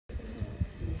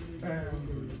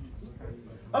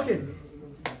Okay.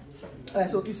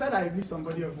 So he said I released some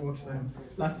body of works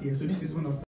last year, so this is one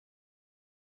of them.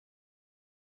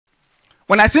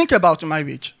 When I think about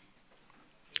marriage,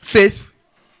 faith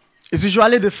is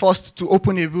usually the first to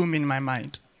open a room in my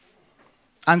mind.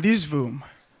 And this room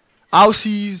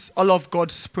houses all of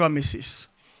God's promises.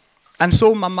 And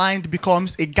so my mind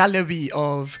becomes a gallery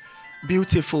of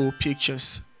beautiful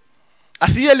pictures. I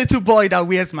see a little boy that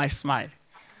wears my smile.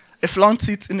 I flaunt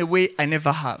it in a way I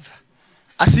never have.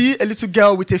 I see a little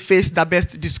girl with a face that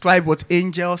best describes what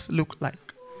angels look like.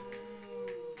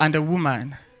 And a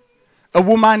woman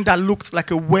that looks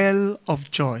like a well of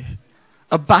joy.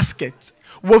 A basket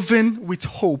woven with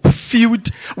hope, filled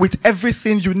with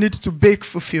everything you need to bake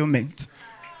fulfillment.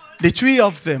 The three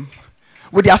of them,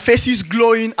 with their faces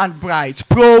glowing and bright,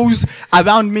 prose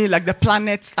around me like the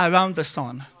planets around the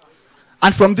sun.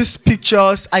 And from these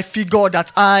pictures, I figure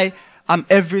that I am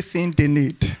everything they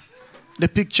need. The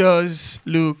pictures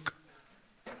look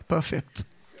perfect.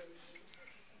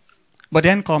 But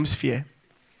then comes fear.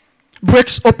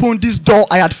 Breaks open this door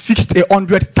I had fixed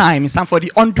 100 times, and for the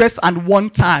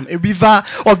 101st time, a river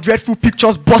of dreadful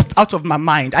pictures burst out of my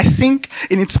mind. I sink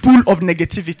in its pool of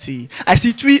negativity. I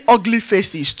see three ugly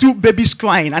faces, two babies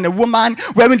crying, and a woman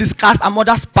wearing the scars her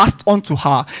mother's passed on to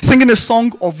her, singing a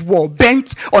song of war, bent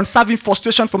on serving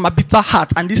frustration from a bitter heart.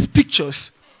 And these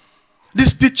pictures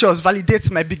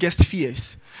validate my biggest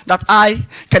fears. That I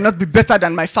cannot be better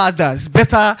than my fathers,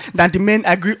 better than the men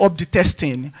I grew up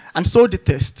detesting, and so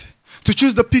detest. To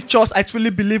choose the pictures I truly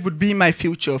believe would be my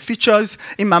future, features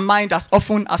in my mind as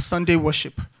often as Sunday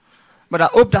worship. But I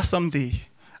hope that someday,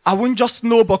 I won't just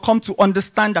know but come to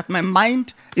understand that my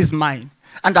mind is mine,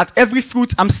 and that every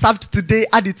fruit I'm served today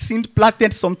had its seed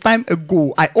planted some time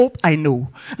ago. I hope I know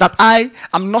that I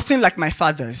am nothing like my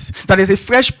fathers, that there's a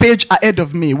fresh page ahead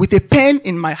of me with a pen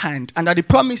in my hand, and that the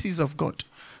promises of God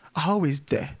are always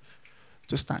there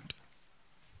to stand.